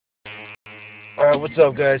Alright, what's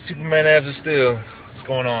up, guys? Superman abs of steel. What's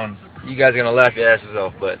going on? You guys are gonna laugh your asses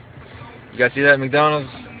off, but you guys see that at McDonald's?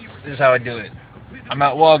 This is how I do it. I'm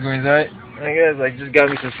at Walgreens, right? I guess I just got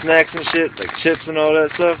me some snacks and shit, like chips and all that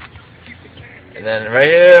stuff. And then right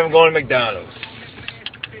here, I'm going to McDonald's.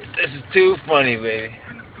 This is too funny, baby.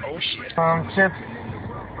 Oh shit. Chips,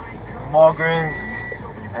 Walgreens,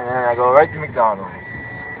 and then I go right to McDonald's.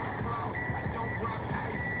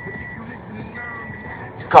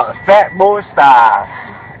 It's called a Fat Boy Style.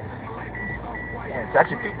 Man, it's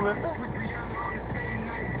actually people in there.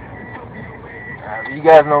 You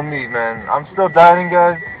guys know me, man. I'm still dieting,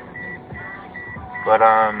 guys. But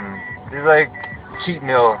it's like cheat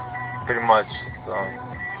meal, pretty much. So,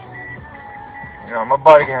 you know, my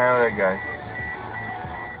body can handle it, guys.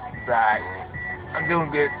 It's alright. I'm doing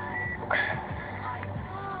good.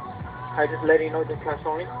 I just letting you know just cash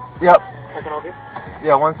only? Yep. I can help you?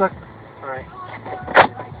 Yeah, 1 sec. Alright.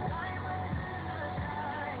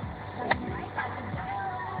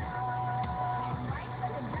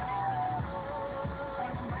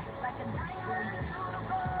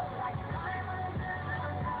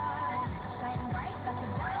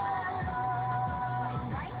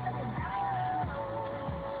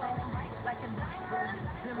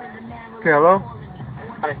 Okay, hello?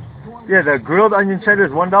 Hi. Yeah, the grilled onion cheddar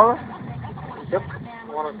is $1? Yep.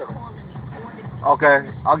 107.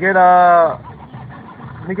 Okay, I'll get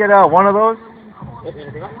let me get one of those. Yep,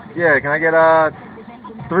 anything else? Yeah, can I get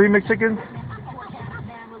 3 McChickens?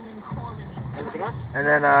 Anything else? And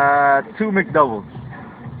then 2 McDoubles.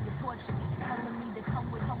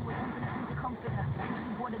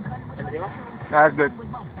 Anything else? That's good.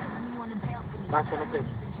 Last one, please.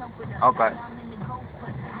 Okay.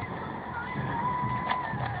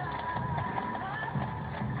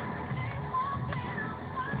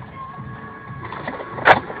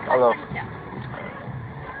 Hello.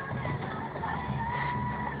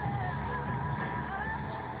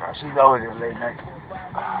 She's always a late night.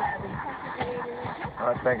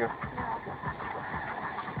 Alright, thank you.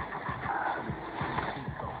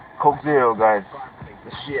 Coke Zero, guys.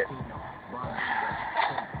 The shit.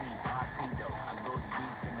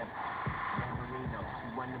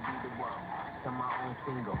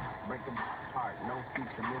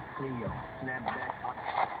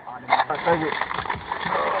 Thank you.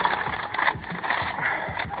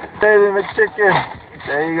 David McChicken.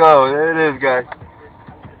 There you go. There it is, guys.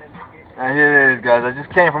 And here it is, guys. I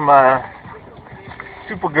just came from my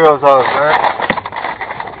Supergirl's house, man.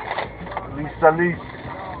 Lisa.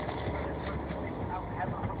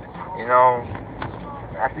 You know,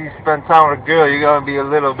 after you spend time with a girl, you're gonna be a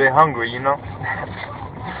little bit hungry, you know?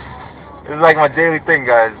 It's like my daily thing,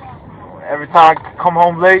 guys. Every time I come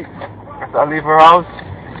home late, after I leave her house,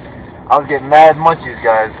 I'll get mad munchies,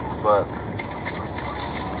 guys. But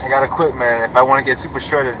I gotta quit, man, if I want to get super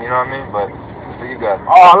shredded, you know what I mean? But for you guys.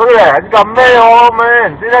 Oh, look at that! I just got mayo, oh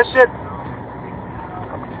man! See that shit?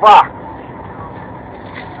 Fuck!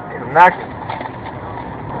 It's knocking.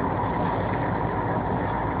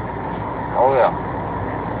 Oh yeah.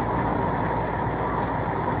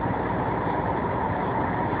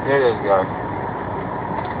 There it is, guys.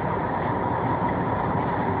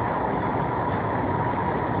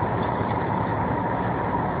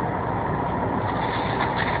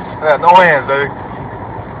 Yeah, no hands, baby.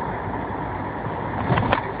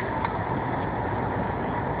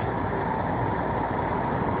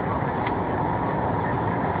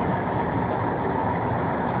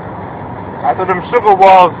 After them sugar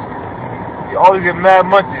walls, you always get mad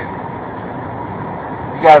munchies.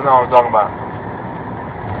 You guys know what I'm talking about.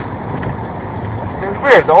 It's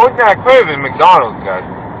weird. The only thing I crave is McDonald's, guys.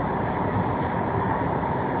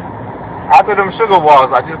 After them sugar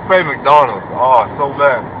walls, I just crave McDonald's. Oh, it's so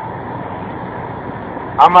bad.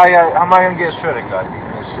 How am I gonna get shredded, guys,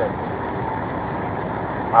 eating this shit?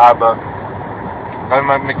 Alright, bud. Got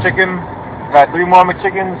my McChicken. Got 3 more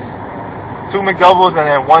McChickens, 2 McDoubles, and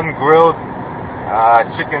then 1 grilled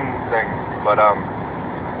chicken thing. But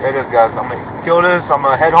here it is, guys. I'm gonna kill this. I'm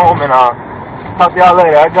gonna head home and talk to y'all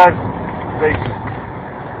later. Alright, guys. Stay tuned.